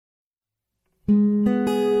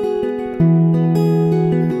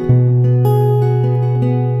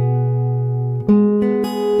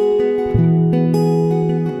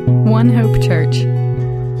One Hope Church.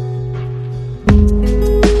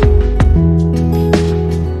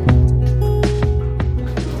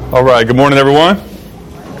 All right, good morning, everyone.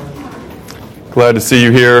 Glad to see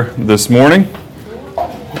you here this morning.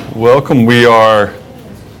 Welcome. We are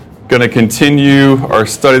going to continue our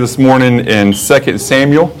study this morning in 2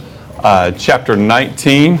 Samuel, chapter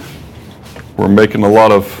 19. We're making a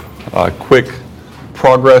lot of quick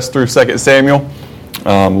progress through 2 Samuel.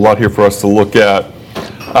 A lot here for us to look at.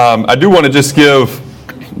 I do want to just give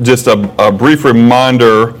just a brief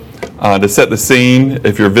reminder to set the scene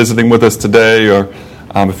if you're visiting with us today, or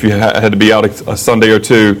if you had to be out a Sunday or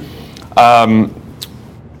two. We're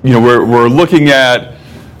looking at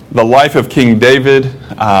the life of King David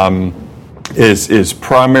is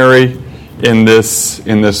primary in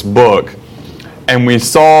this book. And we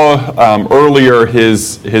saw earlier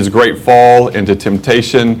his great fall into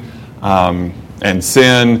temptation and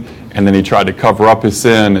sin, and then he tried to cover up his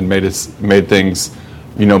sin and made things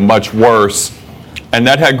much worse. And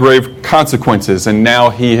that had grave consequences, and now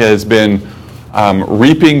he has been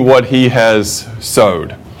reaping what he has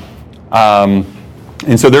sowed. And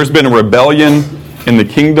so there's been a rebellion in the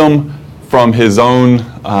kingdom from his own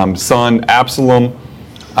son Absalom,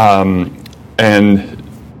 and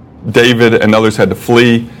David and others had to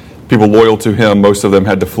flee. People loyal to him, most of them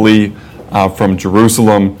had to flee from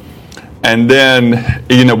Jerusalem. And then,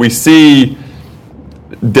 we see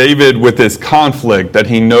David with this conflict that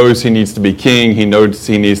he knows he needs to be king, he knows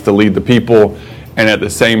he needs to lead the people, and at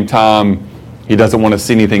the same time, he doesn't want to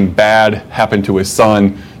see anything bad happen to his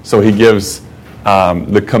son, so he gives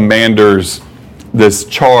the commanders this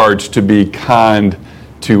charge to be kind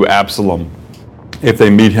to Absalom if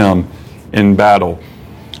they meet him in battle.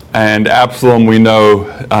 And Absalom, we know,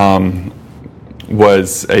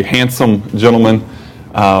 was a handsome gentleman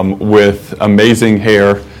with amazing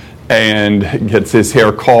hair, and gets his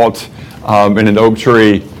hair caught in an oak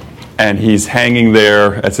tree, and he's hanging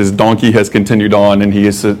there as his donkey has continued on, and he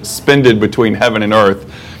is suspended between heaven and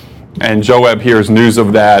earth. And Joab hears news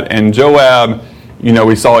of that, and Joab,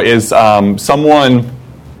 we saw is someone.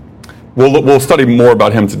 We'll study more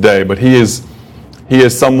about him today, but he is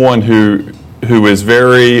someone who is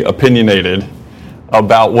very opinionated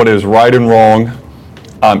about what is right and wrong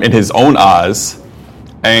in his own eyes,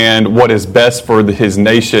 and what is best for his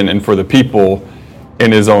nation and for the people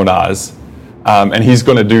in his own eyes. And he's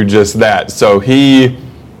going to do just that. So he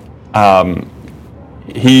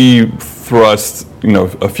thrust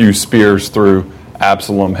a few spears through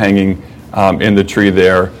Absalom hanging in the tree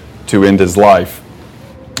there to end his life.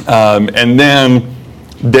 And then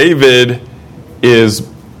David is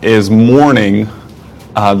mourning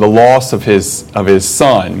the loss of his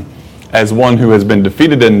son as one who has been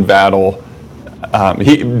defeated in battle.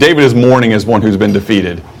 David is mourning as one who's been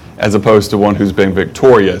defeated, as opposed to one who's been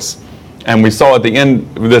victorious. And we saw at the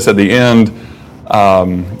end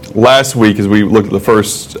last week, as we looked at the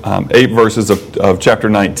first 8 verses of chapter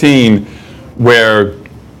 19, where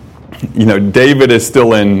David is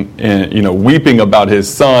still in weeping about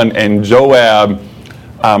his son, and Joab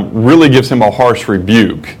really gives him a harsh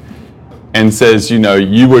rebuke and says,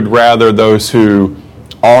 you would rather those who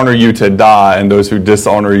honor you to die and those who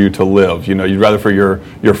dishonor you to live. You'd rather for your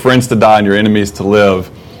friends to die and your enemies to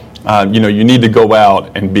live. You need to go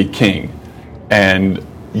out and be king, and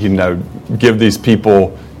give these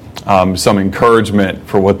people some encouragement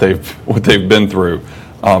for what they've been through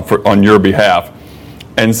on your behalf.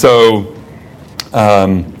 And so,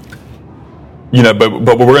 but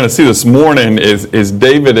what we're going to see this morning is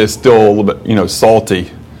David is still a little bit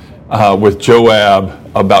salty with Joab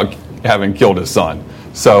about having killed his son.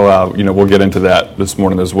 So we'll get into that this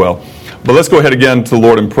morning as well. But let's go ahead again to the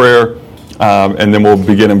Lord in prayer, and then we'll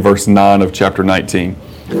begin in verse 9 of chapter 19.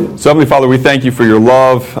 So Heavenly Father, we thank you for your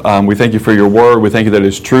love. We thank you for your word. We thank you that it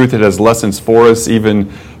is truth. It has lessons for us,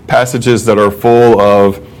 even passages that are full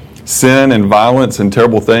of sin and violence and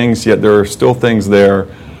terrible things, yet there are still things there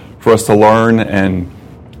for us to learn and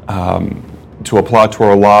to apply to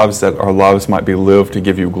our lives, that our lives might be lived to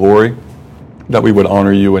give you glory, that we would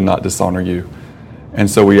honor you and not dishonor you. And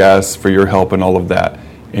so we ask for your help in all of that.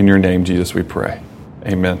 In your name, Jesus, we pray.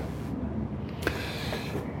 Amen.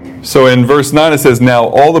 So in verse 9 it says, "Now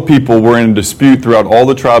all the people were in dispute throughout all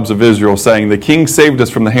the tribes of Israel, saying, 'The king saved us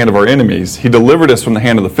from the hand of our enemies. He delivered us from the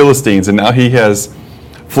hand of the Philistines, and now he has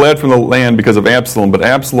fled from the land because of Absalom. But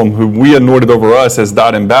Absalom, whom we anointed over us, has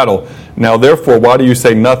died in battle. Now therefore, why do you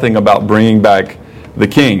say nothing about bringing back the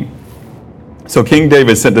king?' So King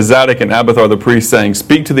David sent to Zadok and Abiathar the priest, saying,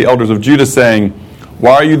 'Speak to the elders of Judah, saying,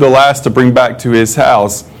 why are you the last to bring back to his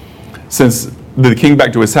house, since the king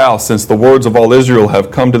back to his house, since the words of all Israel have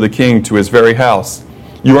come to the king to his very house?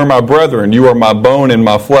 You are my brethren, you are my bone and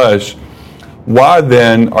my flesh. Why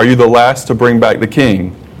then are you the last to bring back the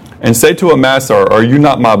king? And say to Amasa, are you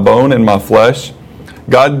not my bone and my flesh?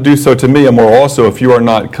 God do so to me and more also, if you are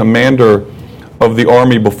not commander of the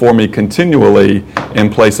army before me continually in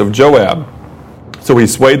place of Joab. So he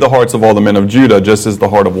swayed the hearts of all the men of Judah, just as the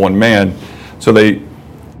heart of one man. So they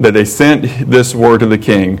sent this word to the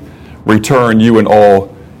king, return you and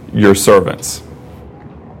all your servants.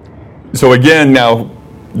 So again, now,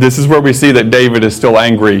 this is where we see that David is still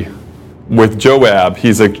angry with Joab.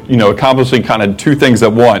 He's accomplishing kind of two things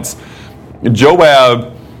at once.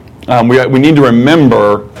 Joab, we need to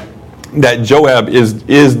remember that Joab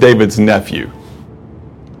is David's nephew.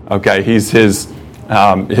 Okay, he's his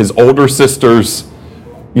older sister's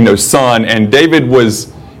son, and David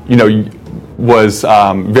was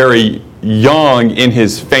very young in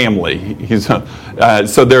his family.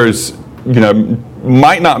 So there's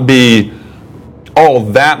might not be all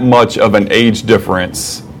that much of an age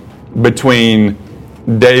difference between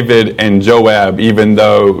David and Joab, even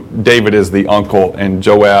though David is the uncle and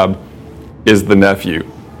Joab is the nephew.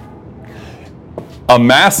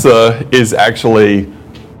 Amasa is actually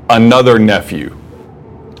another nephew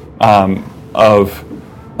of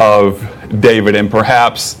David, and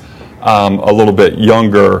perhaps a little bit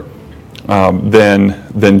younger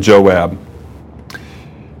than Joab.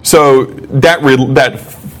 So that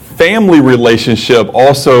family relationship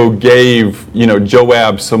also gave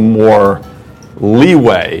Joab some more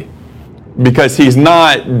leeway, because he's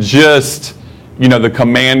not just the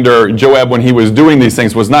commander. Joab, when he was doing these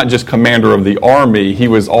things, was not just commander of the army. He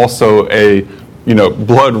was also a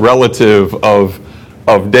blood relative of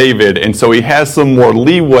David, and so he has some more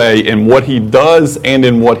leeway in what he does and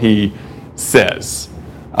in what he says.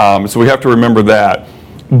 So we have to remember that.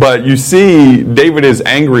 But you see, David is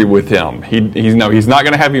angry with him. He's not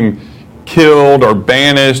going to have him killed or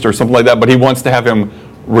banished or something like that, but he wants to have him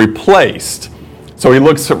replaced. So he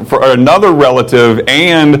looks for another relative,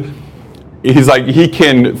 and he's like, he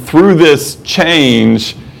can, through this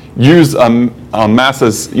change, use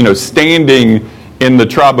Amasa's standing in the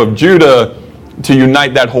tribe of Judah to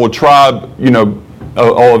unite that whole tribe,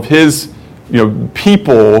 all of his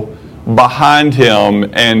people behind him,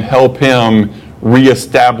 and help him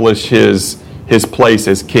reestablish his place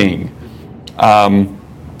as king.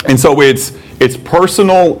 And so it's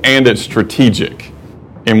personal and it's strategic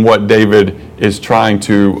in what David is trying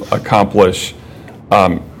to accomplish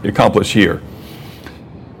here.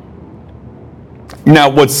 Now,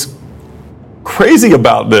 what's crazy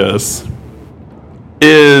about this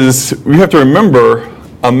is you have to remember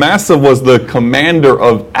Amasa was the commander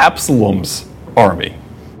of Absalom's army.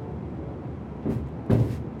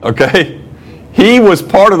 Okay? He was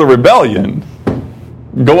part of the rebellion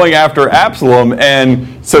going after Absalom, and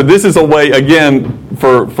so this is a way, again,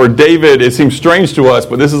 for David, it seems strange to us,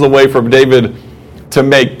 but this is a way for David to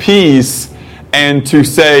make peace and to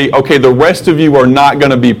say, okay, the rest of you are not going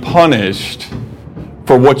to be punished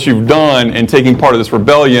for what you've done and taking part of this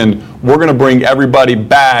rebellion. We're going to bring everybody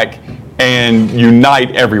back and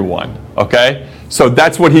unite everyone. Okay, so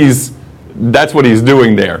that's what he's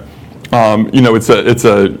doing there. It's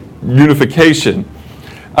a unification,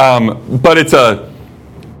 but it's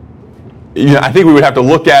I think we would have to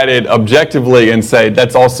look at it objectively and say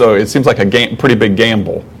that's also, it seems like a pretty big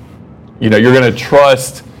gamble. You're going to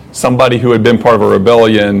trust somebody who had been part of a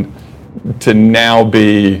rebellion to now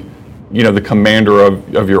be, the commander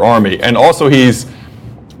of your army. And also he's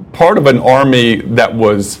part of an army that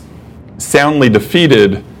was soundly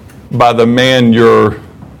defeated by the man you're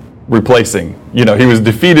replacing. He was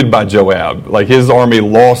defeated by Joab. Like, his army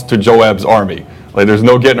lost to Joab's army. Like, there's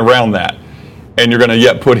no getting around that. And you're going to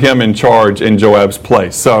yet put him in charge in Joab's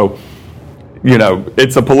place. So,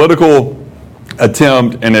 it's a political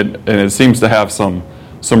attempt, and it seems to have some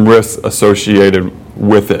risks associated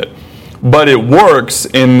with it. But it works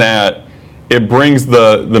in that it brings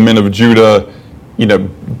the men of Judah,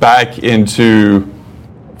 back into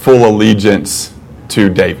full allegiance to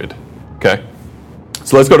David. Okay?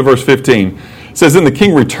 So let's go to verse 15. It says, Then the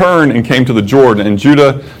king returned and came to the Jordan, and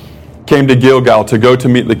Judah came to Gilgal to go to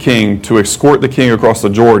meet the king, to escort the king across the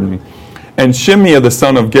Jordan. And Shimei the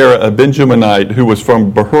son of Gera, a Benjaminite, who was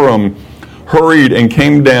from Bahurim, hurried and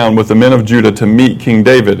came down with the men of Judah to meet King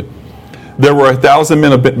David. There were 1,000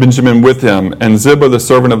 men of Benjamin with him, and Ziba the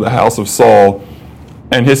servant of the house of Saul,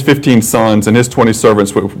 and his 15 sons and his 20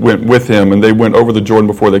 servants went with him, and they went over the Jordan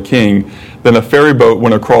before the king. Then a ferry boat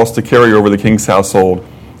went across to carry over the king's household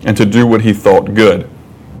and to do what he thought good.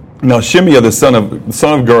 Now Shimei the son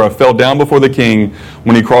of Gera fell down before the king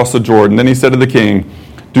when he crossed the Jordan. Then he said to the king,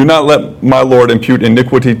 Do not let my lord impute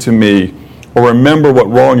iniquity to me or remember what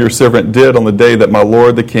wrong your servant did on the day that my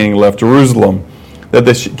lord the king left Jerusalem, that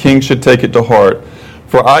the king should take it to heart.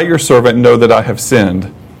 For I, your servant, know that I have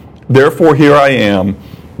sinned. Therefore here I am,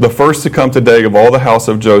 the first to come today of all the house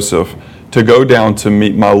of Joseph, to go down to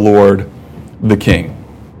meet my lord the king.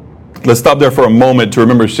 Let's stop there for a moment to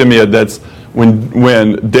remember Shimei. That's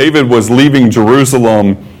when David was leaving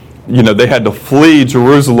Jerusalem. They had to flee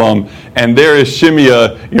Jerusalem, and there is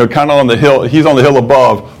Shimei, kind of on the hill. He's on the hill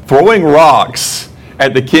above, throwing rocks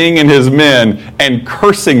at the king and his men and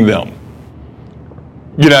cursing them.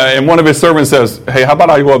 And one of his servants says, hey, how about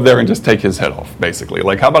I go up there and just take his head off, basically?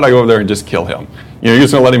 Like, how about I go over there and just kill him? You're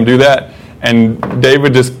just going to let him do that? And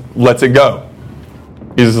David just lets it go.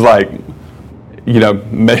 He's like,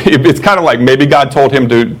 it's kind of like maybe God told him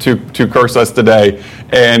to curse us today.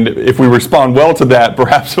 And if we respond well to that,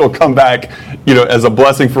 perhaps it'll come back, as a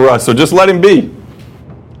blessing for us. So just let him be.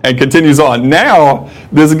 And continues on. Now,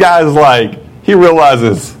 this guy's like, he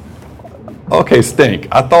realizes, okay, stink.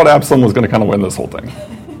 I thought Absalom was going to kind of win this whole thing.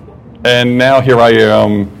 And now here I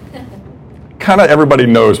am. Kind of everybody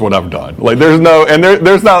knows what I've done. Like there's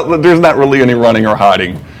not really any running or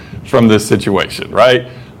hiding from this situation, right?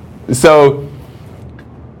 So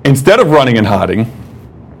instead of running and hiding,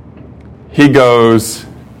 he goes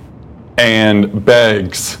and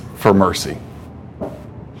begs for mercy.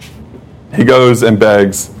 He goes and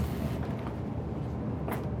begs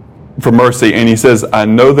for mercy, and he says, I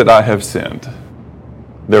know that I have sinned.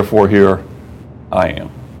 Therefore, here I am.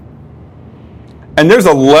 And there's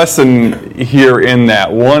a lesson here in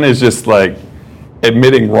that. One is just like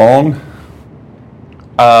admitting wrong.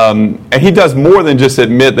 And he does more than just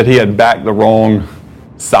admit that he had backed the wrong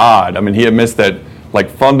side. I mean, he admits that, like,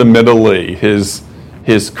 fundamentally, his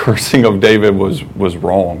cursing of David was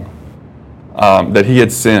wrong, that he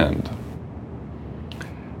had sinned.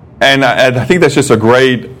 And I think that's just a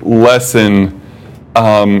great lesson,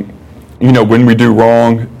 when we do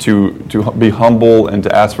wrong, to be humble and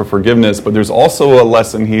to ask for forgiveness. But there's also a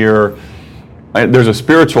lesson here. There's a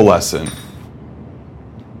spiritual lesson.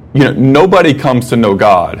 Nobody comes to know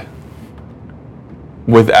God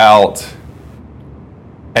without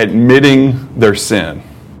admitting their sin,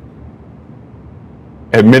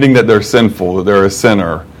 admitting that they're sinful, that they're a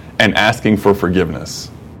sinner, and asking for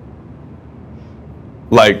forgiveness.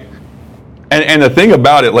 And the thing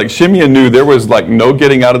about it, like, Shimei knew there was no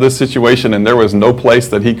getting out of this situation, and there was no place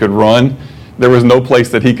that he could run. There was no place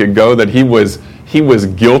that he could go, that he was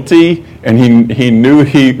guilty, and he knew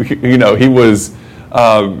he was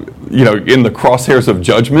in the crosshairs of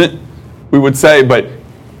judgment, we would say. But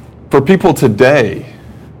for people today,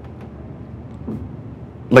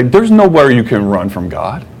 there's nowhere you can run from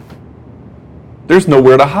God. There's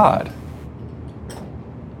nowhere to hide.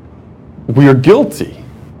 We are guilty.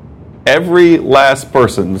 Every last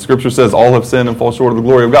person, the scripture says, all have sinned and fall short of the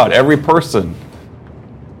glory of God. Every person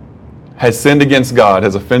has sinned against God,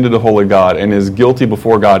 has offended the holy God, and is guilty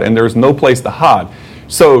before God, and there's no place to hide.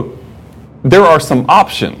 So there are some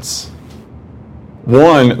options.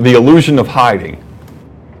 One, the illusion of hiding.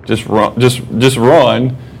 Just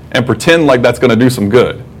run and pretend like that's going to do some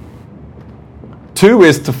good. Two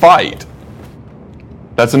is to fight.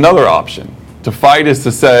 That's another option. To fight is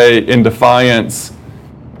to say, in defiance,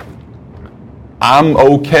 I'm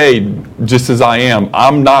okay just as I am.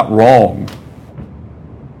 I'm not wrong.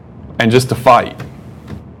 And just to fight.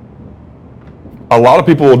 A lot of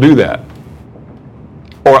people will do that.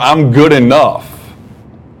 Or I'm good enough.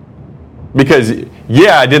 Because,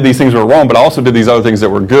 yeah, I did these things that were wrong, but I also did these other things that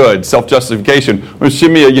were good. Self-justification. When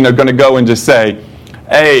Shimei, going to go and just say,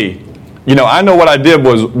 hey, I know what I did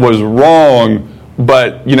was wrong,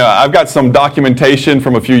 but, I've got some documentation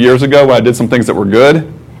from a few years ago when I did some things that were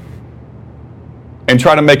good. And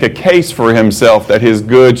try to make a case for himself that his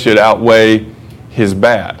good should outweigh his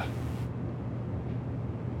bad.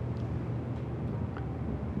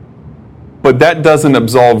 But that doesn't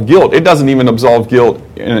absolve guilt. It doesn't even absolve guilt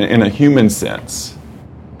in a human sense.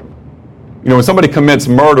 When somebody commits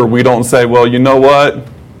murder, we don't say, well, you know what?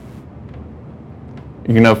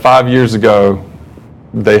 5 years ago,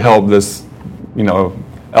 they helped this,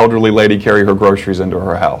 elderly lady carry her groceries into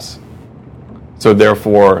her house. So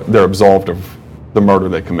therefore, they're absolved of the murder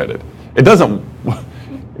they committed. It doesn't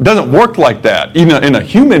work like that, even in a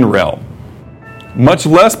human realm, much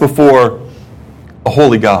less before a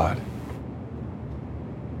holy God.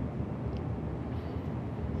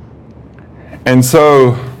 And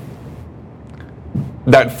so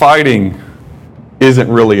that fighting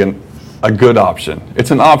isn't really a good option.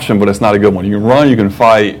 It's an option, but it's not a good one. You can run, you can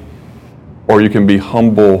fight, or you can be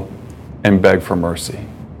humble and beg for mercy.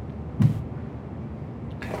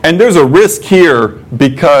 And there's a risk here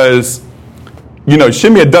because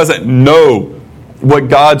Shimei doesn't know what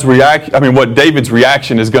what David's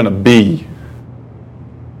reaction is going to be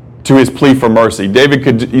to his plea for mercy. David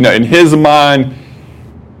could, in his mind,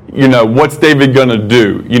 what's David going to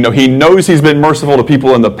do? He knows he's been merciful to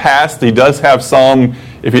people in the past. He does have some,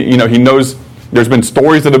 he knows there's been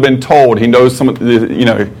stories that have been told. He knows some of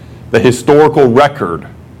the historical record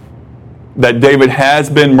that David has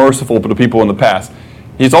been merciful to people in the past.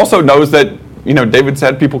 He also knows that, David's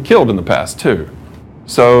had people killed in the past too.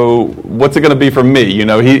 So what's it going to be for me?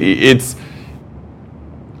 It's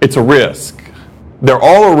a risk. They're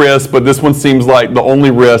all a risk, but this one seems like the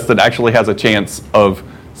only risk that actually has a chance of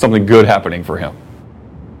something good happening for him.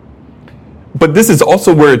 But this is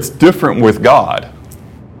also where it's different with God.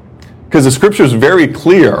 Because the scripture is very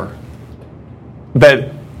clear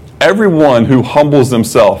that everyone who humbles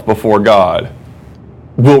themselves before God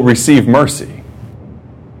will receive mercy.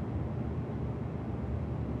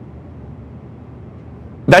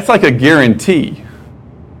 That's like a guarantee.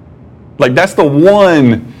 Like that's the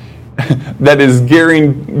one that is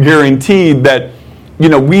guaranteed that,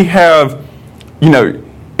 we have,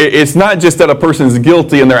 it's not just that a person's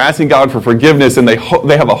guilty and they're asking God for forgiveness and they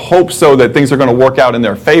have a hope so that things are going to work out in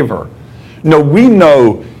their favor. No, we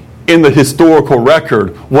know in the historical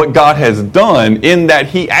record what God has done in that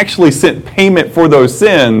he actually sent payment for those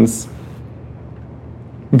sins.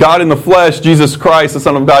 God in the flesh, Jesus Christ, the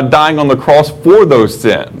Son of God, dying on the cross for those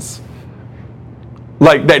sins.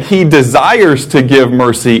 Like that he desires to give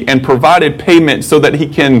mercy and provided payment so that he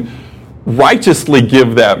can righteously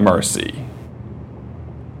give that mercy.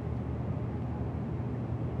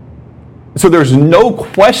 So there's no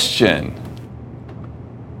question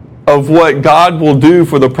of what God will do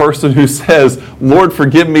for the person who says, Lord,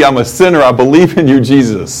 forgive me, I'm a sinner, I believe in you,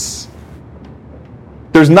 Jesus.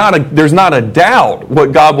 There's not a doubt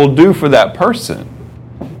what God will do for that person.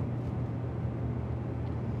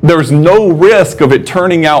 There's no risk of it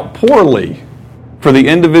turning out poorly for the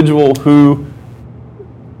individual who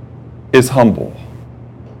is humble.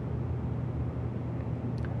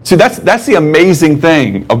 See, that's the amazing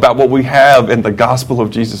thing about what we have in the gospel of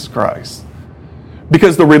Jesus Christ.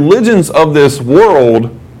 Because the religions of this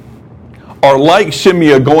world are like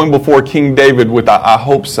Shimei going before King David with I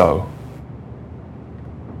hope so.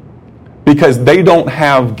 Because they don't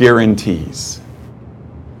have guarantees.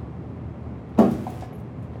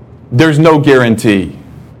 There's no guarantee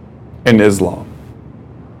in Islam.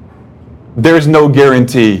 There's no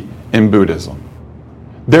guarantee in Buddhism.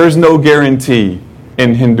 There's no guarantee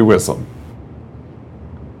in Hinduism.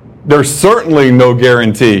 There's certainly no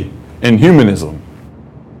guarantee in humanism.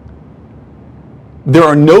 There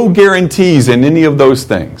are no guarantees in any of those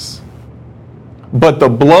things. But the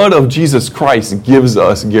blood of Jesus Christ gives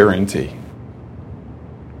us guarantee.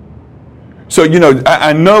 So,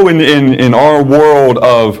 I know in our world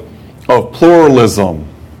of pluralism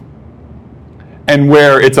and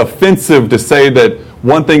where it's offensive to say that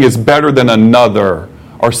one thing is better than another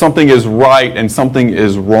or something is right and something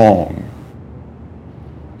is wrong.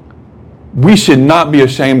 We should not be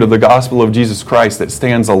ashamed of the gospel of Jesus Christ that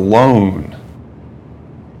stands alone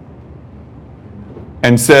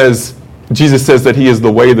and says, Jesus says that he is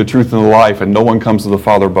the way, the truth, and the life, and no one comes to the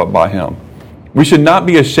Father but by him. We should not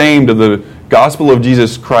be ashamed of the gospel of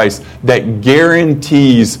Jesus Christ that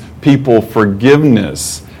guarantees people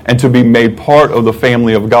forgiveness and to be made part of the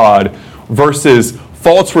family of God versus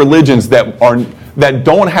false religions that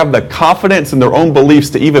don't have the confidence in their own beliefs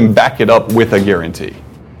to even back it up with a guarantee.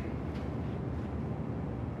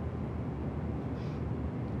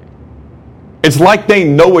 It's like they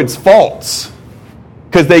know it's false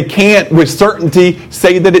because they can't with certainty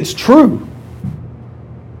say that it's true.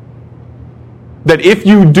 That if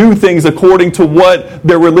you do things according to what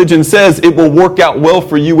their religion says, it will work out well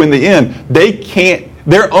for you in the end.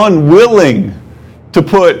 They're unwilling to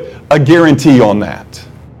put a guarantee on that.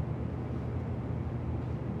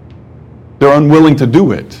 They're unwilling to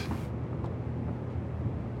do it.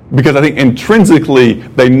 Because I think intrinsically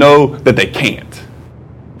they know that they can't.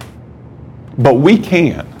 But we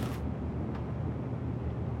can.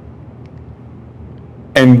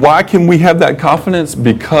 And why can we have that confidence?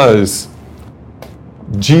 Because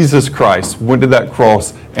Jesus Christ went to that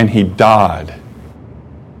cross and he died.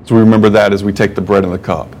 So we remember that as we take the bread and the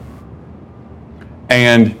cup.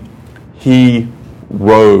 And he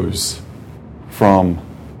rose from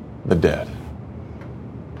the dead.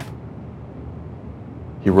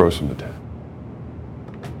 He rose from the dead.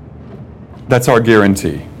 That's our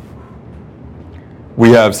guarantee. We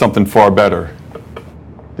have something far better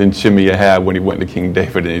than Shimei had when he went to King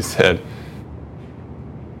David and he said,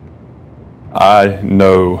 I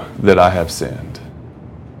know that I have sinned.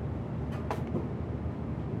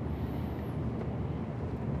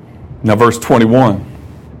 Now verse 21.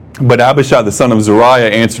 But Abishai the son of Zeruiah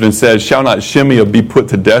answered and said, shall not Shimei be put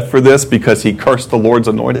to death for this, because he cursed the Lord's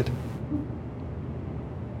anointed?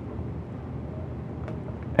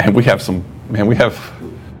 And we have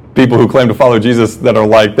people who claim to follow Jesus that are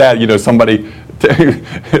like that. Somebody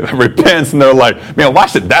repents and they're like, man, why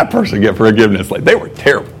should that person get forgiveness? Like, they were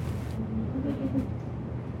terrible.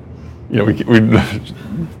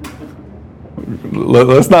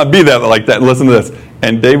 Let's not be that like that. Listen to this.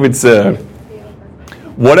 And David said,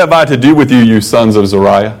 what have I to do with you, you sons of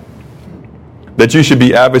Zeruiah, that you should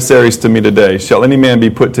be adversaries to me today? Shall any man be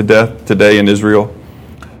put to death today in Israel?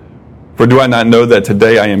 For do I not know that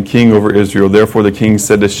today I am king over Israel? Therefore the king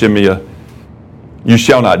said to Shimei, you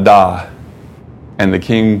shall not die. And the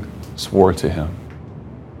king swore to him.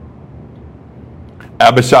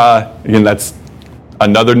 Abishai, again, that's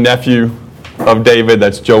another nephew of David.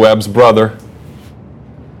 That's Joab's brother.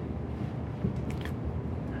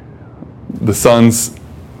 The sons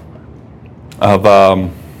of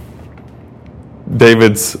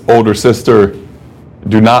David's older sister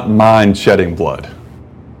do not mind shedding blood.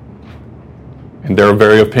 And they're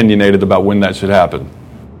very opinionated about when that should happen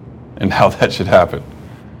and how that should happen.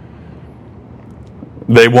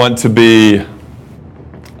 They want to be,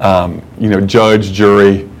 judge,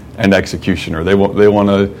 jury, and executioner. They want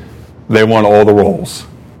all the roles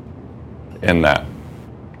in that.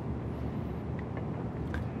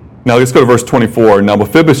 Now let's go to verse 24. Now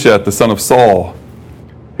Mephibosheth, the son of Saul,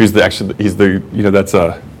 he's the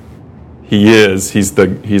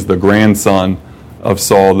grandson of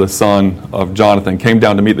Saul, the son of Jonathan, came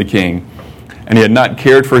down to meet the king. And he had not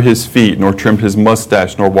cared for his feet, nor trimmed his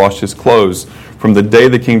mustache, nor washed his clothes, from the day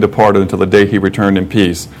the king departed until the day he returned in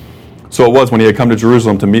peace. So it was when he had come to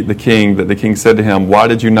Jerusalem to meet the king, that the king said to him, why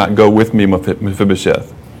did you not go with me,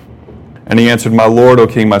 Mephibosheth? And he answered, my lord, O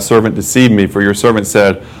king, my servant deceived me, for your servant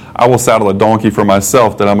said, I will saddle a donkey for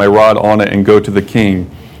myself, that I may ride on it and go to the king,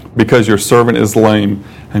 because your servant is lame,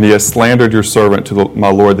 and he has slandered your servant to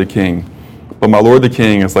my lord the king. But my lord the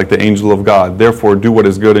king is like the angel of God. Therefore do what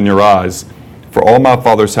is good in your eyes. For all my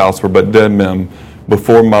father's house were but dead men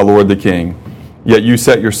before my lord the king. Yet you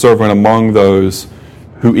set your servant among those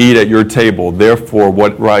who eat at your table. Therefore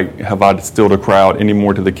what right have I still to cry out any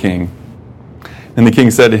more to the king? And the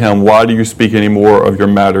king said to him, why do you speak any more of your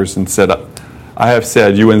matters? And said, I have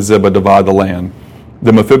said, you and Ziba divide the land.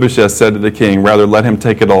 Then Mephibosheth said to the king, rather let him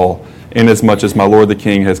take it all, inasmuch as my lord the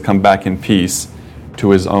king has come back in peace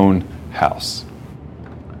to his own house.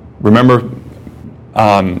 Remember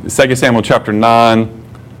 2 Samuel chapter 9,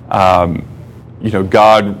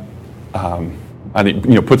 God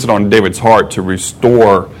puts it on David's heart to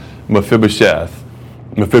restore Mephibosheth.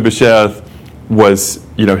 Mephibosheth was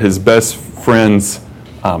his best friend's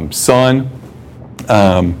son.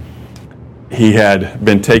 He had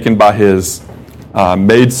been taken by his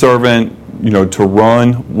maidservant to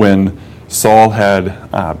run when Saul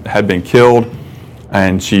had been killed.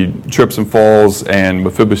 And she trips and falls, and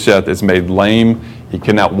Mephibosheth is made lame. He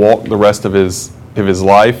cannot walk the rest of his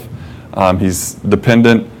life. He's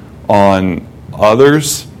dependent on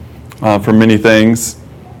others for many things.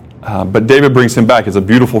 But David brings him back. It's a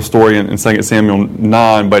beautiful story in 2 Samuel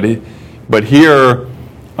 9. But here,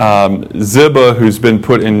 Ziba, who's been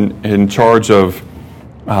put in charge of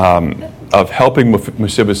helping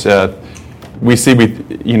Mephibosheth, we see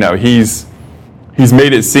he's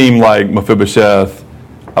made it seem like Mephibosheth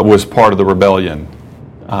was part of the rebellion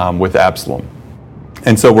with Absalom.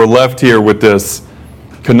 And so we're left here with this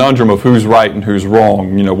conundrum of who's right and who's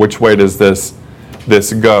wrong. Which way does this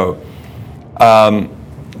go?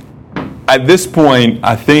 At this point,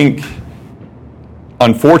 I think,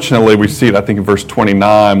 unfortunately, we see it, I think in verse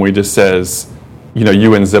 29, where he just says,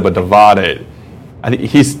 you and Ziba divided. I think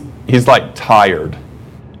he's like tired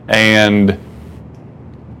and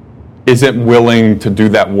isn't willing to do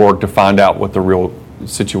that work to find out what the real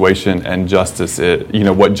situation and justice is,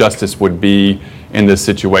 what justice would be in this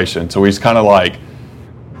situation. So he's kind of like,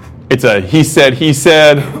 it's a he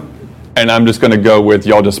said, and I'm just going to go with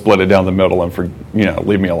y'all just split it down the middle and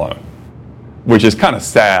leave me alone. Which is kind of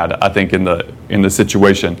sad, I think, in the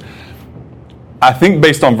situation. I think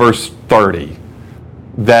based on verse 30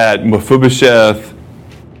 that Mephibosheth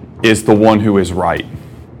is the one who is right.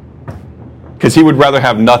 Because he would rather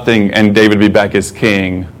have nothing and David be back as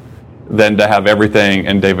king than to have everything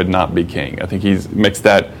and David not be king. I think he makes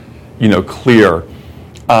that, clear.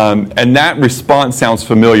 And that response sounds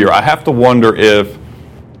familiar. I have to wonder if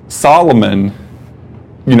Solomon,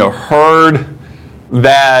 heard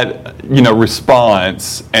that,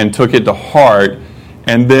 response and took it to heart.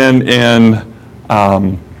 And then in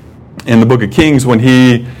the book of Kings, when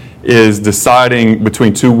he is deciding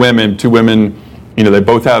between two women. Two women, they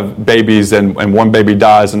both have babies, and one baby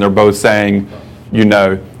dies, and they're both saying,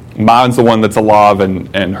 mine's the one that's alive,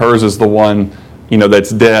 and hers is the one,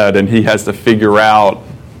 that's dead, and he has to figure out,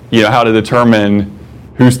 how to determine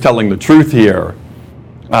who's telling the truth here.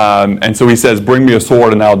 And so he says, bring me a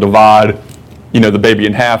sword and I'll divide, the baby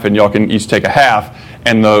in half, and y'all can each take a half.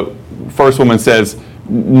 And the first woman says,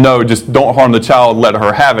 no, just don't harm the child, let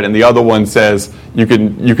her have it. And the other one says, you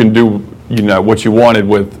can do, what you wanted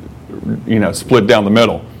with, split down the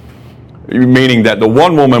middle. Meaning that the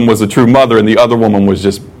one woman was a true mother and the other woman was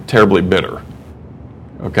just terribly bitter.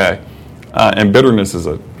 Okay? And bitterness is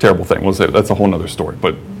a terrible thing. We'll say that's a whole other story.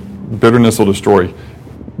 But bitterness will destroy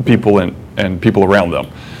people and people around them.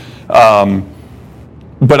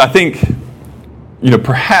 But I think,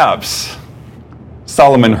 perhaps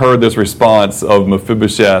Solomon heard this response of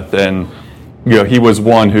Mephibosheth, and he was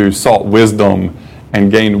one who sought wisdom and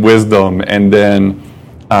gained wisdom, and then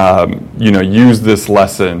used this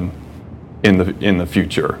lesson in the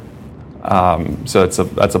future. So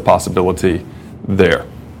that's a possibility there.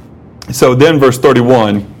 So then, verse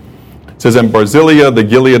 31 says, "And Barzillai the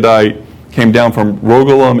Gileadite came down from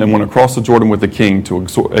Rogelim and went across the Jordan with the king to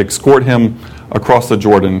escort him across the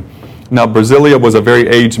Jordan. Now Barzillai was a very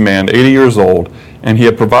aged man, 80 years old, and he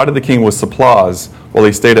had provided the king with supplies while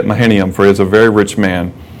he stayed at Mahanaim, for he is a very rich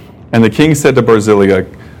man. And the king said to Barzillai,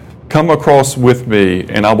 'Come across with me,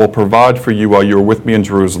 and I will provide for you while you are with me in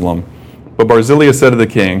Jerusalem.' But Barzillai said to the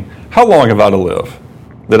king, 'How long have I to live,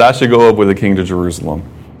 that I should go up with the king to Jerusalem?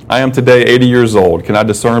 I am today 80 years old. Can I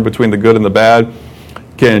discern between the good and the bad?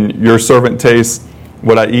 Can your servant taste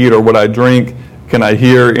what I eat or what I drink? Can I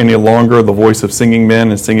hear any longer the voice of singing men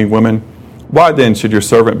and singing women? Why then should your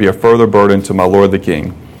servant be a further burden to my lord the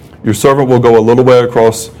king? Your servant will go a little way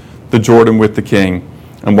across the Jordan with the king.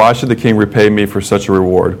 And why should the king repay me for such a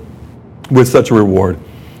reward? With such a reward?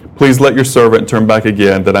 Please let your servant turn back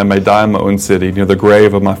again, that I may die in my own city, near the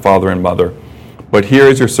grave of my father and mother. But here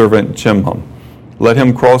is your servant Chimham. Let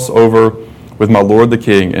him cross over with my lord the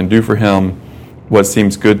king, and do for him what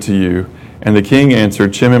seems good to you.' And the king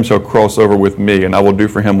answered, 'Chimham shall cross over with me, and I will do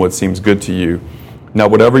for him what seems good to you. Now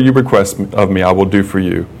whatever you request of me, I will do for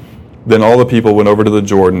you.' Then all the people went over to the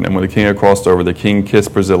Jordan, and when the king had crossed over, the king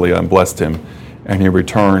kissed Barzillai and blessed him, and he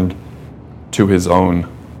returned to his own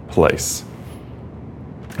place."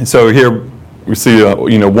 And so here we see,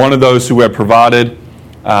 one of those who had provided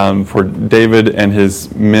for David and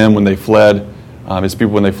his men when they fled, his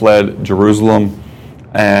people when they fled Jerusalem,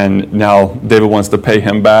 and now David wants to pay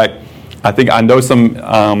him back. I think I know some,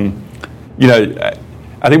 I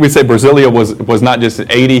think we say Barzillai was not just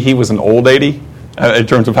 80, he was an old 80 in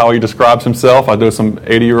terms of how he describes himself. I know some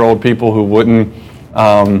 80-year-old people who wouldn't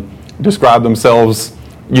describe themselves,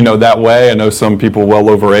 that way. I know some people well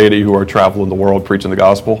over 80 who are traveling the world preaching the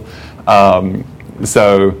gospel.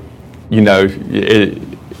 So,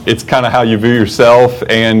 it's kind of how you view yourself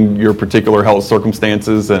and your particular health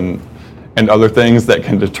circumstances and other things that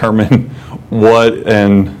can determine what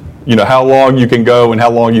and, how long you can go and how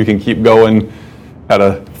long you can keep going at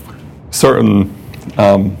a certain,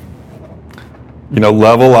 level.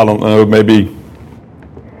 I don't know, maybe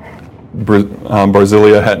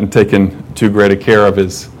Barzillai hadn't taken too great a care of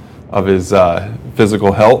his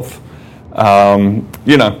physical health.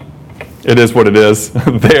 It is what it is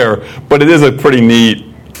there, but it is a pretty neat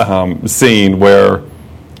scene where,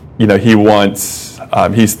 he wants,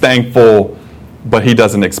 he's thankful, but he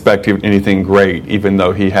doesn't expect anything great, even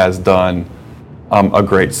though he has done a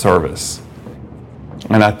great service.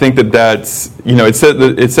 And I think that's,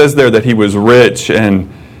 it says there that he was rich, and,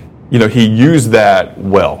 he used that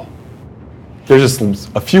well. There's just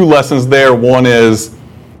a few lessons there. One is,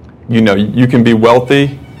 you can be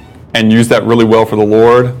wealthy and use that really well for the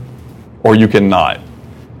Lord, or you cannot.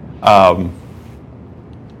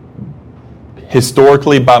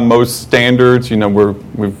 Historically, by most standards, we're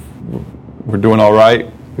doing all right.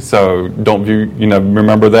 So don't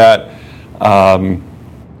remember that,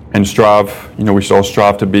 and strive. We should all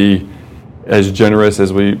strive to be as generous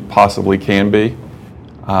as we possibly can be,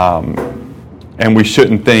 and we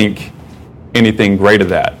shouldn't think anything great of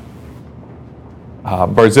that.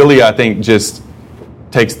 Barzillai, I think, just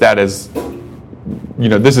takes that as,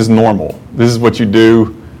 this is normal. This is what you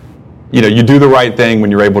do. You do the right thing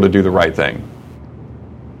when you're able to do the right thing.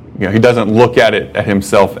 He doesn't look at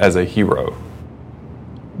himself as a hero,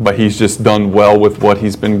 but he's just done well with what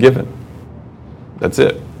he's been given. That's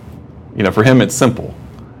it. For him, it's simple.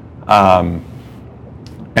 And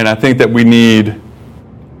I think that we need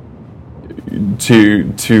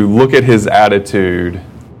to look at his attitude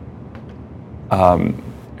and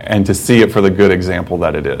and to see it for the good example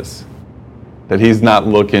that it is. That he's not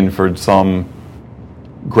looking for some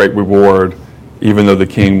great reward, even though the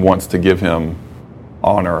king wants to give him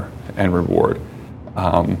honor and reward.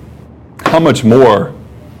 How much more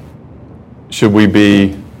should we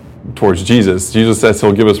be towards Jesus? Jesus says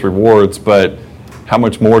he'll give us rewards, but how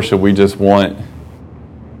much more should we just want,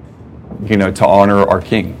 to honor our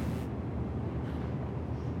king?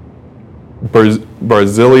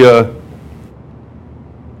 Barzillai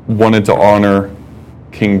wanted to honor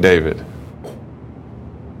King David.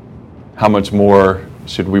 How much more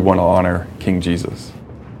should we want to honor King Jesus?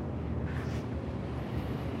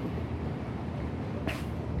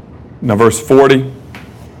 Now, verse 40.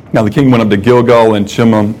 Now the king went up to Gilgal, and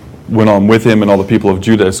Shimei went on with him, and all the people of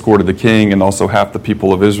Judah escorted the king, and also half the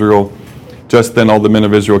people of Israel. Just then all the men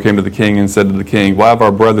of Israel came to the king and said to the king, "Why have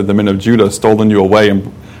our brethren, the men of Judah, stolen you away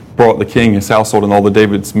and brought the king, his household, and all the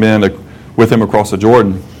David's men with him across the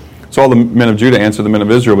Jordan?" So all the men of Judah answered the men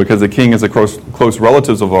of Israel, "Because the king is a close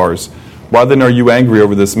relative of ours. Why then are you angry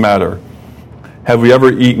over this matter? Have we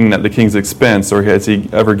ever eaten at the king's expense, or has he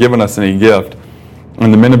ever given us any gift?"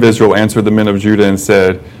 And the men of Israel answered the men of Judah and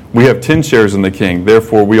said, "We have 10 shares in the king,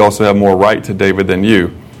 therefore we also have more right to David than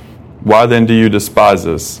you. Why then do you despise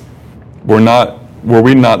us? Were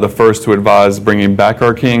we not the first to advise bringing back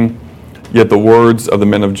our king? Yet the words of the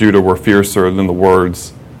men of Judah were fiercer than the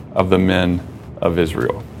words of the men of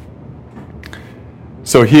Israel."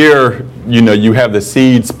 So here, you have the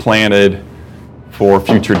seeds planted for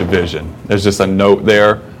future division. There's just a note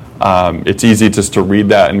there. It's easy just to read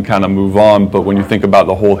that and kind of move on, but when you think about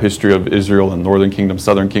the whole history of Israel and Northern Kingdom,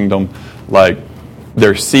 Southern Kingdom, like,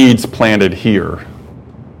 there's seeds planted here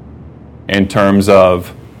in terms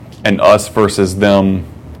of an us versus them,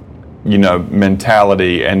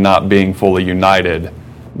 mentality, and not being fully united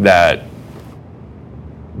that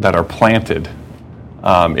are planted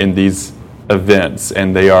in these events,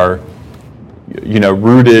 and they are,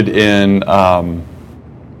 rooted in,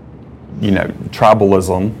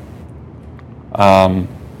 tribalism,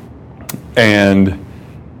 and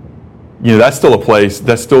that's still a place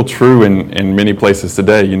that's still true in many places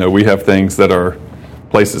today. We have things that are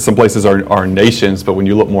places. Some places are nations, but when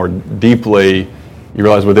you look more deeply, you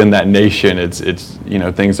realize within that nation, it's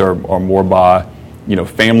things are more by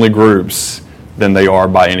family groups than they are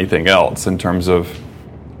by anything else in terms of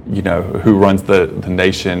who runs the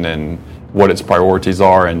nation and what its priorities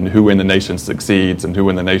are, and who in the nation succeeds and who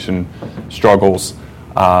in the nation struggles.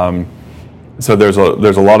 So there's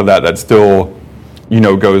a lot of that still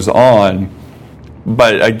goes on,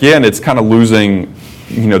 but again, it's kind of losing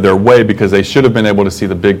their way, because they should have been able to see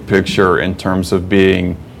the big picture in terms of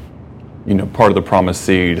being part of the promised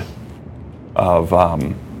seed of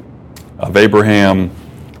Abraham,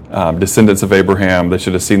 descendants of Abraham. They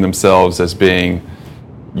should have seen themselves as being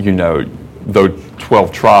though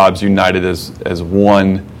 12 tribes united as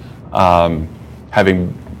one,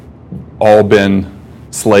 having all been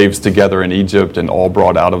slaves together in Egypt and all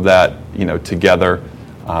brought out of that together,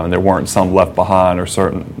 and there weren't some left behind or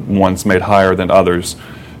certain ones made higher than others.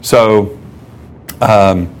 So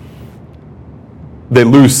they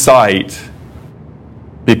lose sight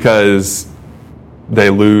because they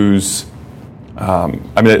lose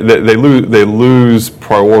they lose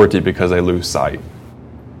priority because they lose sight.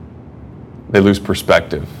 They lose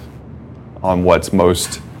perspective on what's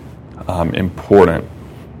most important.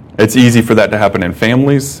 It's easy for that to happen in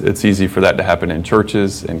families. It's easy for that to happen in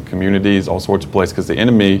churches and communities, all sorts of places, because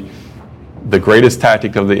the greatest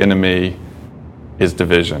tactic of the enemy is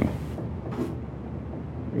division.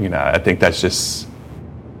 I think that's just,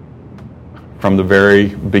 from the very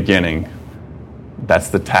beginning, that's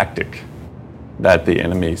the tactic that the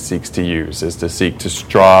enemy seeks to use, is to seek to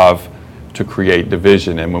strive to create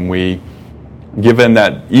division. And when we give in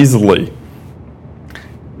that easily,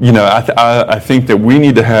 I think that we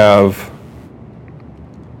need to have,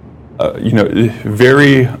 a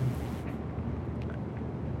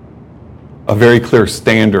very clear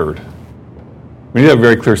standard. We need to have a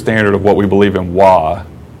very clear standard of what we believe and why.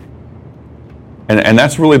 And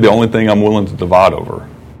that's really the only thing I'm willing to divide over.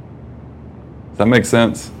 Does that make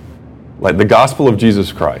sense? Like, the gospel of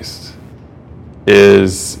Jesus Christ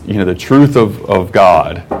is, the truth of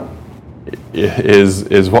God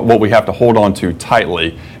is what we have to hold on to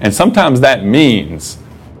tightly. And sometimes that means,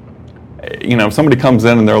 if somebody comes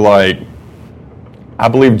in and they're like, "I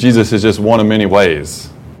believe Jesus is just one of many ways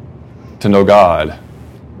to know God."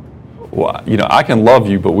 Well, I can love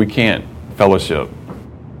you, but we can't fellowship.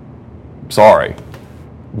 Sorry.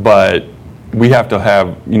 But we have to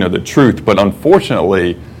have, the truth. But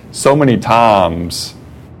unfortunately, so many times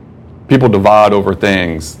people divide over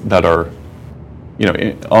things that are,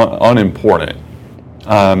 unimportant.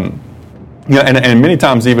 And many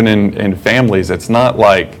times even in families, it's not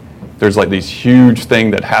like there's like these huge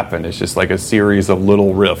thing that happen. It's just like a series of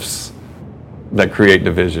little rifts that create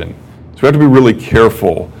division. So we have to be really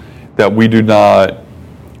careful that we do not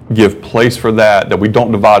give place for that we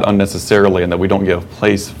don't divide unnecessarily, and that we don't give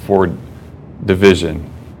place for division.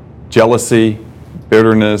 Jealousy,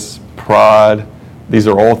 bitterness, pride, these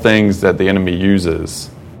are all things that the enemy uses,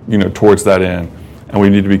 towards that end. And we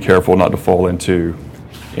need to be careful not to fall into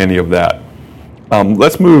any of that.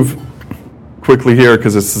 Let's move quickly here,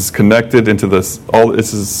 because this is connected into this.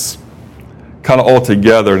 This is kind of all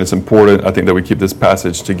together, and it's important, I think, that we keep this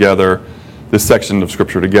passage together, this section of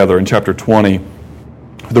Scripture together. In chapter 20,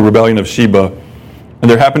 the rebellion of Sheba, and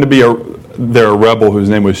there happened to be a rebel whose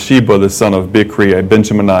name was Sheba, the son of Bichri, a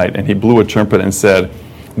Benjaminite, and he blew a trumpet and said,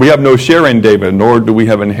 "We have no share in David, nor do we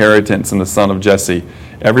have inheritance in the son of Jesse.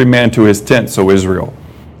 Every man to his tent, so Israel."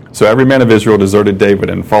 So every man of Israel deserted David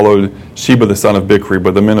and followed Sheba the son of Bichri,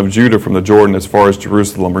 but the men of Judah from the Jordan as far as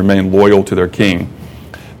Jerusalem remained loyal to their king.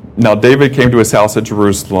 Now David came to his house at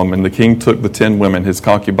Jerusalem, and the king took the 10 women, his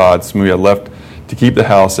concubines, whom he had left to keep the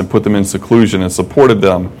house, and put them in seclusion and supported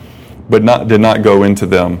them, but did not go into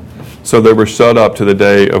them. So they were shut up to the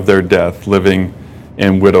day of their death, living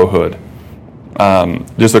in widowhood.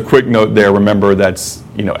 Just a quick note there. Remember, that's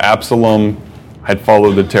Absalom had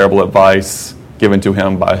followed the terrible advice given to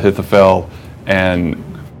him by Ahithophel, and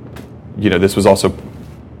this was also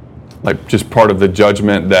like just part of the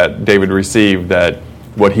judgment that David received, that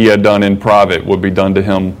what he had done in private would be done to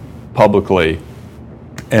him publicly.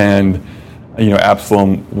 And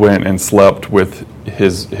Absalom went and slept with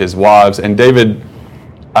his wives, and David,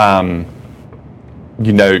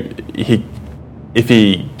 if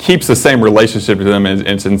he keeps the same relationship to them,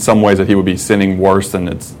 it's in some ways that he would be sinning worse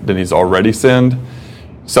than he's already sinned.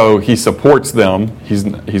 So he supports them.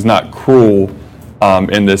 He's not cruel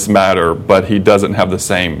in this matter, but he doesn't have the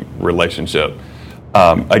same relationship.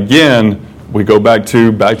 Again, we go back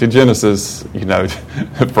to Genesis.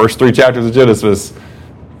 The first 3 chapters of Genesis.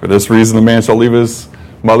 For this reason, the man shall leave his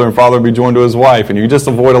mother and father and be joined to his wife, and you just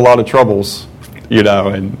avoid a lot of troubles.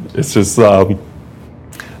 And it's just. I'll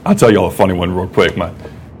tell you all a funny one real quick. My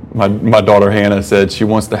daughter Hannah said she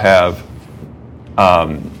wants to have,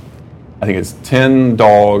 I think it's 10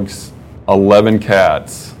 dogs, 11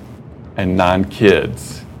 cats, and 9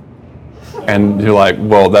 kids. And you're like,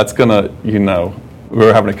 well, that's gonna, we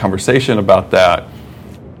were having a conversation about that.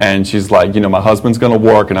 And she's like, my husband's gonna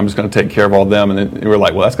work, and I'm just gonna take care of all them. And then we're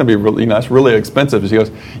like, well, that's gonna be really, that's really expensive. And she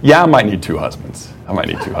goes, yeah, I might need 2 husbands. I might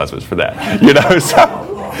need 2 husbands for that.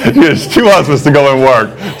 So there's 2 husbands to go and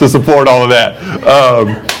work to support all of that.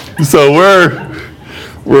 So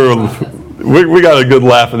we got a good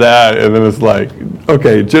laugh at that, and then it's like,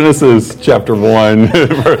 okay, Genesis chapter 1,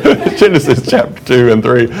 Genesis chapter 2 and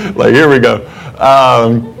 3. Like, here we go.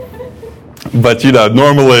 But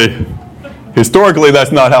normally, historically,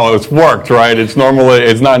 that's not how it's worked, right? It's not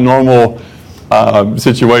a normal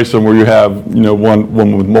situation where you have one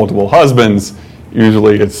woman with multiple husbands.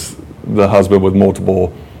 Usually, it's the husband with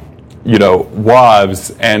multiple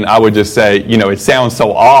wives. And I would just say, it sounds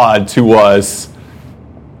so odd to us,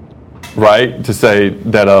 right, to say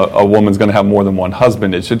that a woman's going to have more than one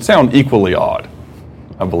husband. It should sound equally odd,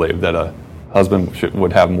 I believe, that a husband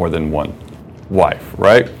would have more than one wife,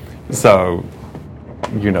 right? So,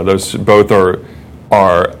 those both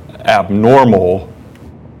are abnormal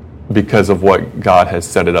because of what God has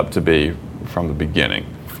set it up to be from the beginning.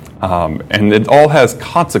 And it all has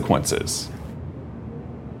consequences.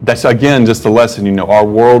 That's, again, just a lesson. Our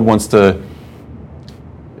world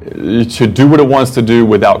it should do what it wants to do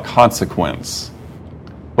without consequence.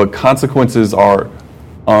 But consequences are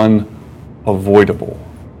unavoidable.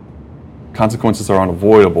 Consequences are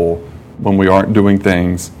unavoidable when we aren't doing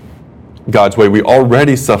things God's way. We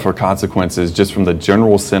already suffer consequences just from the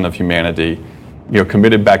general sin of humanity,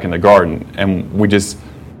 committed back in the garden. And we just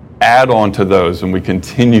add on to those when we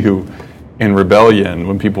continue in rebellion,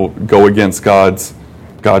 when people go against God's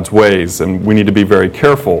ways. And we need to be very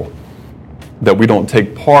careful that we don't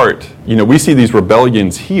take part. We see these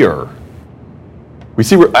rebellions here. We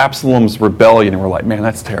see Absalom's rebellion, and we're like, man,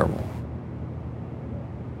 that's terrible.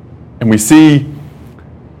 And we see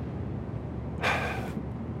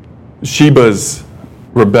Sheba's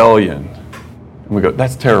rebellion, and we go,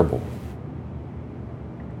 that's terrible.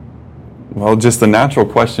 Well, just the natural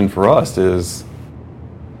question for us is,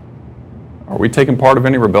 are we taking part of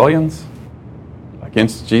any rebellions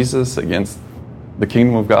against Jesus, against the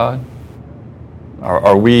kingdom of God?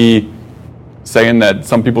 Are we saying that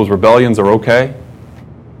some people's rebellions are okay?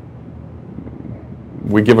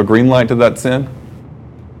 We give a green light to that sin?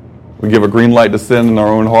 We give a green light to sin in our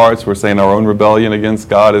own hearts. We're saying our own rebellion against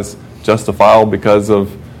God is justifiable because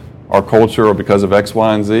of our culture or because of X,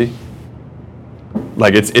 Y, and Z.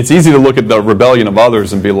 Like, it's easy to look at the rebellion of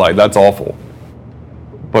others and be like, that's awful.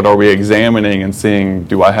 But are we examining and seeing,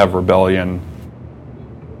 do I have rebellion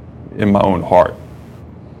in my own heart?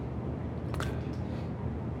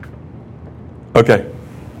 Okay.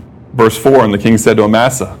 Verse 4, and the king said to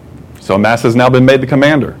Amasa, so Amasa has now been made the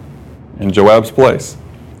commander in Joab's place.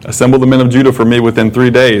 Assemble the men of Judah for me within 3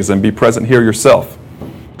 days, and be present here yourself.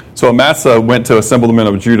 So Amasa went to assemble the men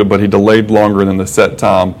of Judah, but he delayed longer than the set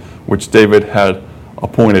time which David had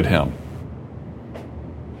appointed him.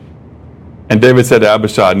 And David said to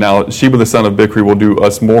Abishai, now Sheba the son of Bichri will do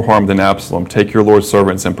us more harm than Absalom. Take your Lord's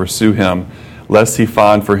servants and pursue him, lest he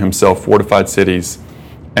find for himself fortified cities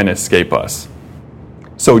and escape us.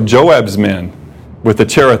 So Joab's men, with the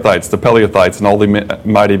Cherethites, the Pelethites, and all the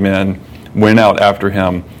mighty men, went out after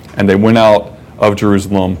him, and they went out of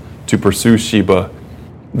Jerusalem to pursue Sheba,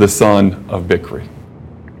 the son of Bichri.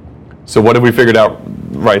 So what have we figured out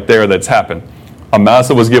right there that's happened?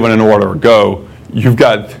 Amasa was given an order, go. You've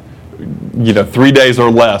got 3 days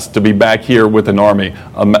or less to be back here with an army.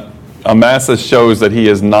 Amasa shows that he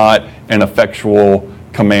is not an effectual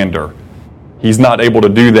commander. He's not able to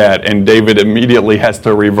do that, and David immediately has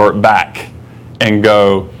to revert back and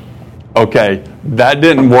go, okay, that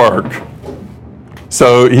didn't work.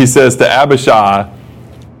 So he says to Abishai,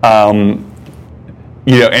 and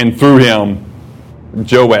through him,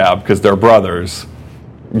 Joab, because they're brothers,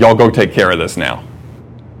 y'all go take care of this now.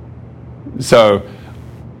 So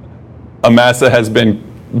Amasa has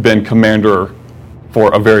been commander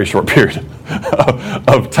for a very short period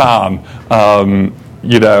of time, and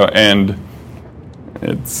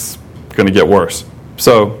it's going to get worse.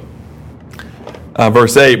 So,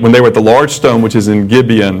 verse 8, when they were at the large stone which is in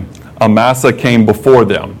Gibeon, Amasa came before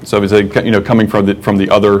them. So he's coming from the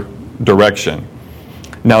other direction.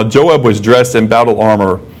 Now Joab was dressed in battle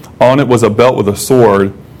armor. On it was a belt with a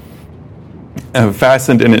sword, and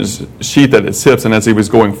fastened in its sheath at its hips, and as he was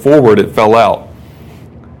going forward, it fell out.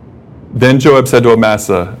 Then Joab said to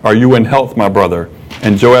Amasa, are you in health, my brother?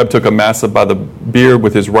 And Joab took Amasa by the beard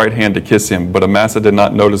with his right hand to kiss him, but Amasa did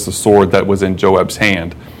not notice the sword that was in Joab's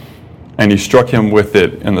hand. And he struck him with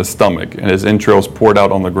it in the stomach, and his entrails poured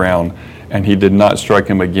out on the ground, and he did not strike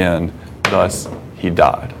him again. Thus he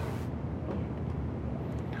died.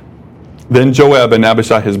 Then Joab and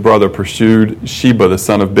Abishai his brother pursued Sheba the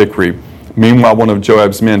son of Bichri. Meanwhile, one of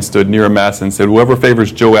Joab's men stood near Amasa and said, whoever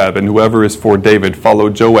favors Joab and whoever is for David, follow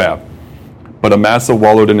Joab. But Amasa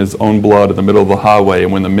wallowed in his own blood in the middle of the highway,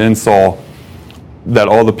 and when the men saw that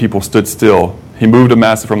all the people stood still, he moved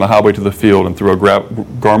Amasa from the highway to the field and threw a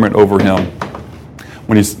garment over him.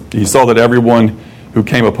 When he saw that everyone who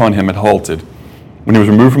came upon him had halted. When he was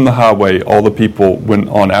removed from the highway, all the people went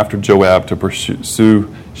on after Joab to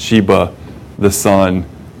pursue Sheba, the son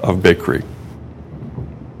of Bichri.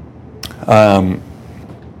 So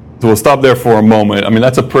we'll stop there for a moment. I mean,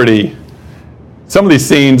 that's some of these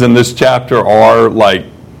scenes in this chapter are like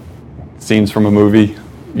scenes from a movie,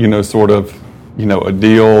 a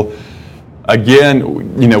deal.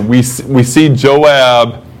 Again, we see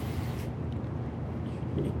Joab,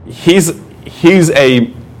 he's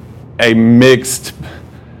a mixed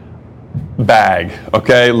bag,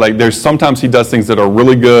 okay? Like there's sometimes he does things that are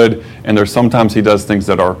really good, and there's sometimes he does things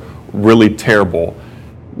that are really terrible.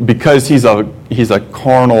 Because he's a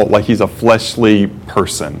carnal, like he's a fleshly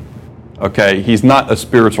person, okay? He's not a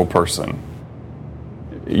spiritual person.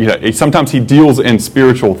 Sometimes he deals in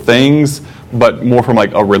spiritual things, but more from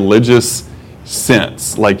like a religious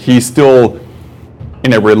sense. Like he's still,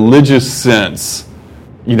 in a religious sense,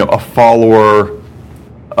 a follower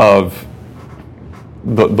of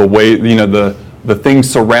the way, the things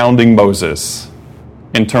surrounding Moses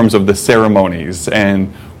in terms of the ceremonies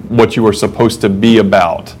and what you were supposed to be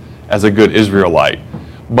about as a good Israelite.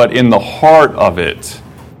 But in the heart of it,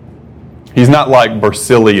 he's not like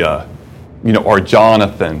Barsillai, or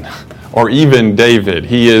Jonathan, or even David.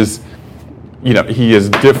 He is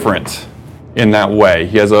different in that way.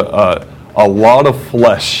 He has a lot of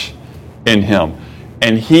flesh in him.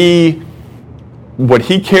 And what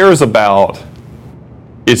he cares about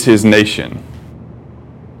is his nation.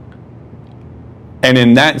 And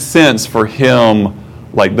in that sense, for him,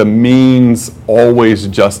 like the means always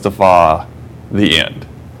justify the end.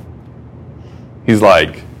 He's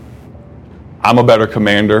like, I'm a better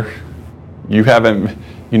commander. You haven't,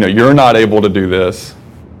 you're not able to do this.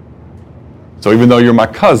 So even though you're my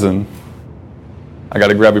cousin, I got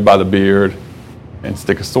to grab you by the beard and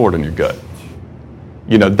stick a sword in your gut.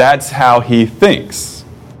 That's how he thinks.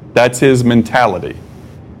 That's his mentality.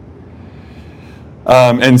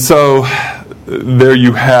 And so there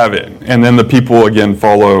you have it. And then the people again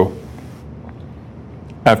follow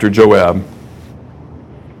after Joab.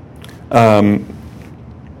 And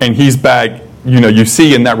he's back. You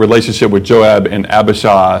see in that relationship with Joab and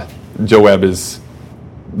Abishai, Joab is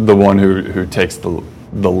the one who takes the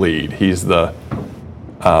lead. He's the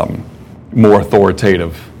more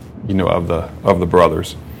authoritative, of the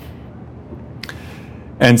brothers.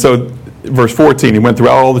 And so, verse 14, he went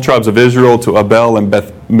throughout all the tribes of Israel to Abel and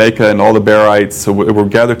Beth-Maachah and all the Berites, so were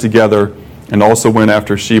gathered together, and also went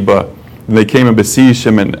after Sheba. And they came and besieged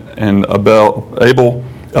him and Abel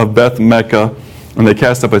of Beth-Maachah, and they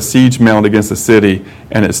cast up a siege mound against the city,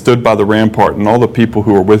 and it stood by the rampart, and all the people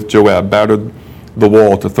who were with Joab battered the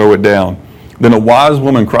wall to throw it down. Then a wise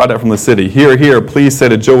woman cried out from the city, "Hear, hear, please say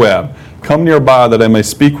to Joab, come nearby that I may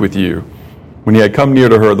speak with you." When he had come near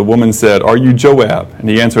to her, the woman said, "Are you Joab?" And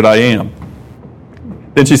he answered, "I am."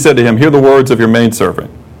 Then she said to him, "Hear the words of your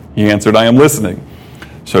maidservant." He answered, "I am listening."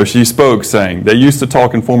 So she spoke, saying, "They used to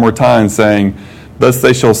talk in former times, saying, thus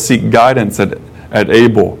they shall seek guidance at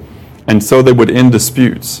Abel, and so they would end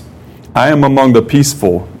disputes. I am among the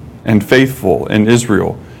peaceful and faithful in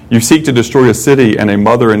Israel. You seek to destroy a city and a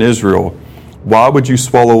mother in Israel. Why would you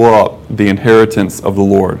swallow up the inheritance of the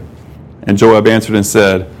Lord?" And Joab answered and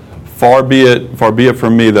said, Far be it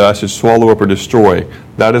from me that I should swallow up or destroy.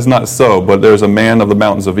 That is not so, but there is a man of the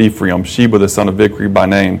mountains of Ephraim, Sheba the son of Bichri by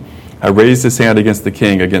name. I raised his hand against the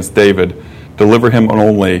king, against David. Deliver him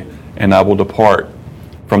only, and I will depart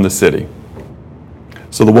from the city.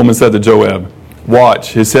 So the woman said to Joab,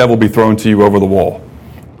 "Watch, his head will be thrown to you over the wall."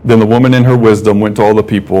 Then the woman in her wisdom went to all the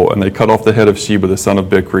people, and they cut off the head of Sheba the son of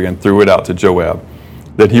Bichri and threw it out to Joab.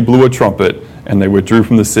 Then he blew a trumpet, and they withdrew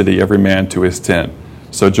from the city, every man to his tent.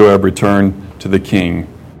 So Joab returned to the king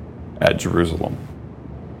at Jerusalem.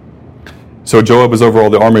 So Joab was over all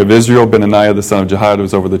the army of Israel. Benaiah the son of Jehoiada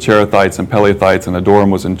was over the Cherethites and Pelethites, and Adoram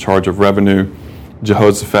was in charge of revenue.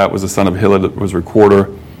 Jehoshaphat was the son of Hilad, was recorder.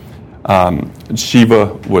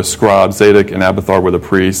 Sheva was scribe. Zadok and Abiathar were the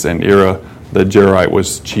priests, and Ira the Jerite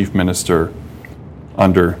was chief minister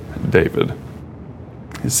under David.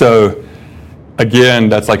 So again,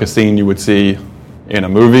 that's like a scene you would see in a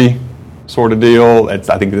movie sort of deal. I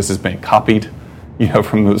think this has been copied,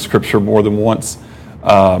 from the scripture more than once.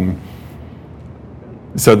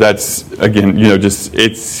 So that's, again, just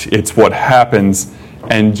it's what happens,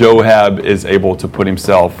 and Joab is able to put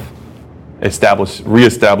himself,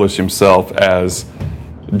 reestablish himself as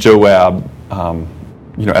Joab,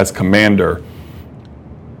 as commander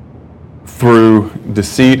through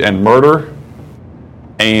deceit and murder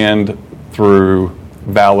and through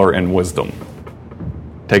valor and wisdom.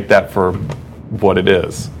 Take that for what it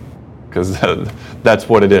is, because that's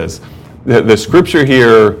what it is. The scripture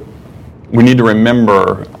here, we need to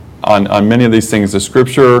remember on many of these things, the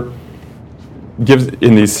scripture gives,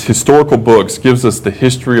 in these historical books, gives us the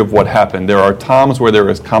history of what happened. There are times where there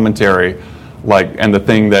is commentary, and the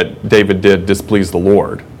thing that David did displeased the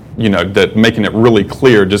Lord, that making it really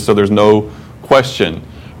clear just so there's no question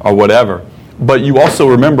or whatever. But you also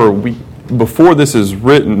remember, before this is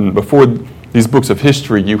written, before these books of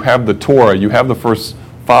history, you have the Torah, you have the first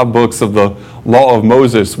 5 books of the law of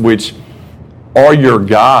Moses, which are your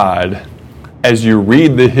guide as you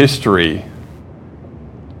read the history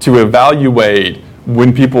to evaluate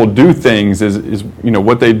when people do things, is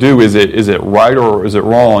what they do, is it right or is it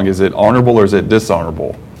wrong? Is it honorable or is it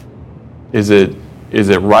dishonorable? Is it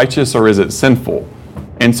righteous or is it sinful?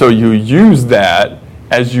 And so you use that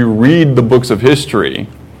as you read the books of history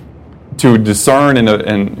to discern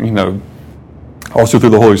and also through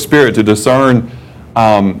the Holy Spirit to discern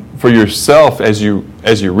for yourself as you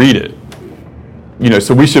read it.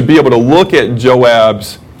 So we should be able to look at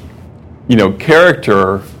Joab's,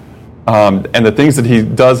 character and the things that he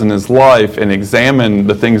does in his life, and examine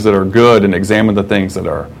the things that are good and examine the things that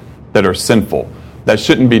are sinful. That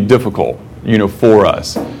shouldn't be difficult, for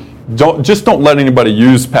us. Don't let anybody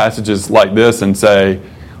use passages like this and say,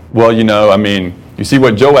 well, you see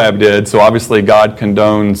what Joab did, so obviously God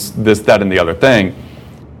condones this, that, and the other thing.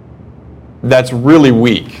 That's really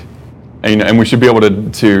weak. And we should be able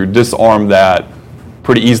to disarm that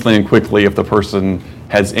pretty easily and quickly if the person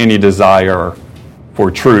has any desire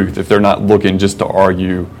for truth, if they're not looking just to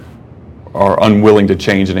argue or unwilling to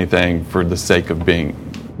change anything for the sake of being,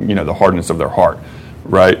 the hardness of their heart,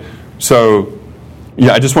 right? So,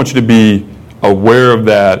 I just want you to be aware of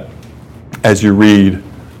that as you read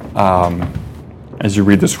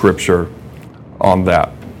the scripture on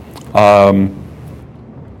that. And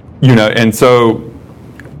so,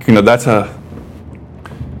 that's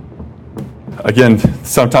again,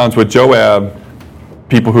 sometimes with Joab,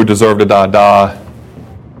 people who deserve to die,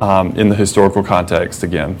 in the historical context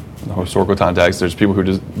again. In the historical context, there's people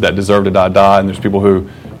that deserve to die, and there's people who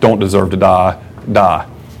don't deserve to die.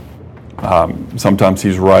 Sometimes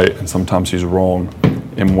he's right, and sometimes he's wrong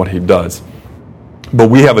in what he does. But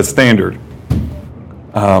we have a standard,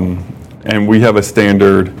 and we have a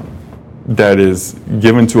standard that is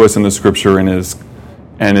given to us in the Scripture and is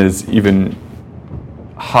even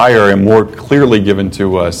higher and more clearly given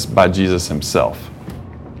to us by Jesus himself.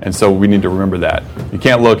 And so we need to remember that. You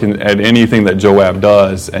can't look at anything that Joab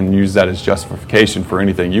does and use that as justification for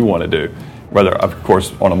anything you want to do, whether, of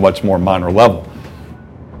course, on a much more minor level.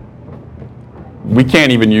 We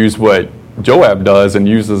can't even use what Joab does and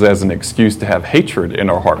use this as an excuse to have hatred in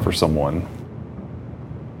our heart for someone,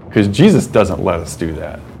 because Jesus doesn't let us do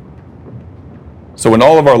that. So in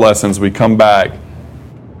all of our lessons, we come back,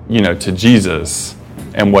 to Jesus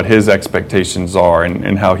and what his expectations are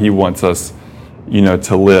and how he wants us,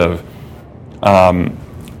 to live,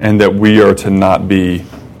 and that we are to not be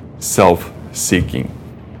self-seeking.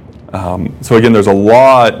 So again, there's a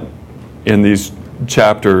lot in these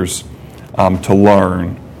chapters to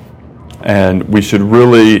learn, and we should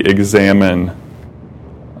really examine,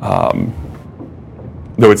 though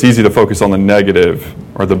it's easy to focus on the negative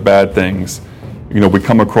or the bad things, we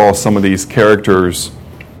come across some of these characters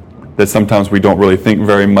that sometimes we don't really think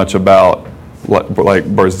very much about,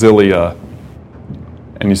 like Barzillai.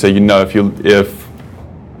 And you say, if you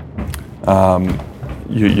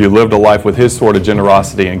lived a life with his sort of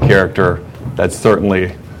generosity and character, that's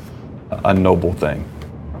certainly a noble thing.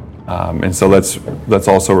 And so let's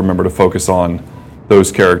also remember to focus on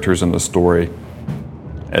those characters in the story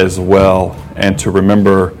as well, and to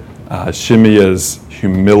remember Shimeah's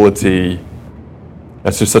humility.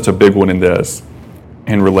 That's just such a big one in this,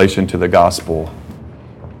 in relation to the gospel,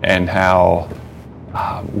 and how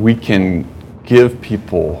we can give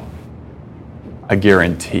people a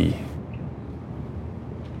guarantee.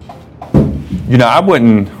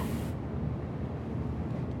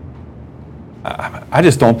 I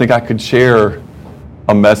just don't think I could share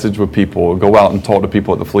a message with people, go out and talk to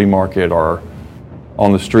people at the flea market or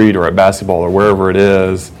on the street or at basketball or wherever it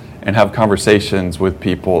is, and have conversations with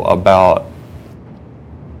people about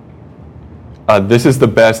this is the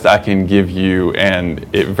best I can give you, and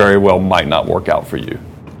it very well might not work out for you.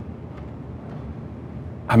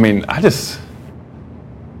 How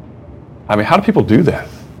do people do that?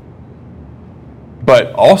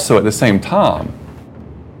 But also at the same time,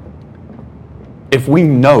 if we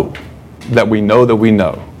know that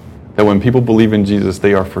when people believe in Jesus,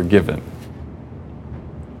 they are forgiven,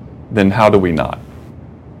 then how do we not?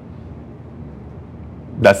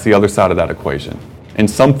 That's the other side of that equation. In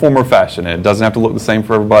some form or fashion, and it doesn't have to look the same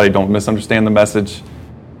for everybody. Don't misunderstand the message.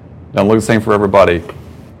 Don't look the same for everybody.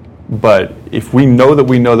 But if we know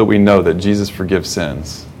that Jesus forgives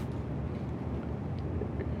sins,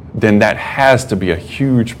 then that has to be a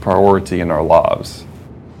huge priority in our lives,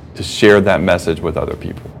 to share that message with other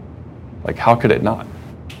people. Like, how could it not?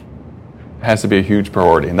 It has to be a huge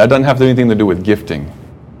priority. And that doesn't have anything to do with gifting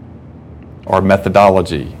or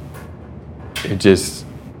methodology. It just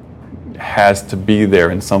has to be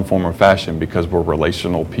there in some form or fashion, because we're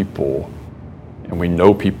relational people and we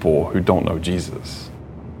know people who don't know Jesus.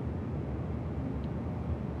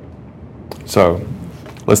 So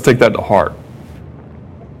let's take that to heart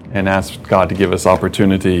and ask God to give us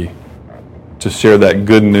opportunity to share that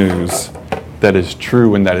good news that is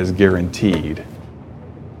true and that is guaranteed,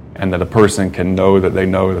 and that a person can know that they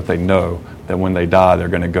know that they know that when they die, they're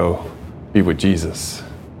going to go be with Jesus.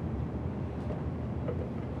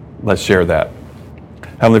 Let's share that.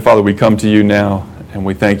 Heavenly Father, we come to you now and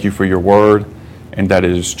we thank you for your word, and that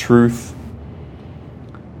it is truth.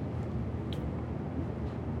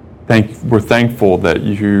 We're thankful that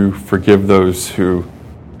you forgive those who,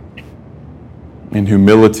 in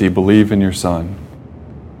humility, believe in your Son.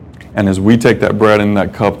 And as we take that bread and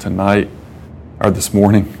that cup tonight, or this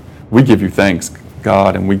morning, we give you thanks,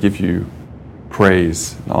 God, and we give you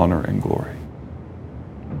praise, and honor, and glory.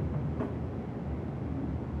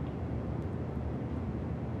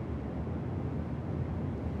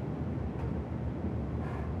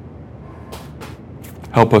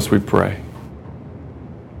 Help us, we pray.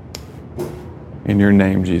 In your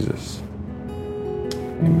name, Jesus.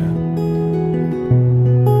 Amen.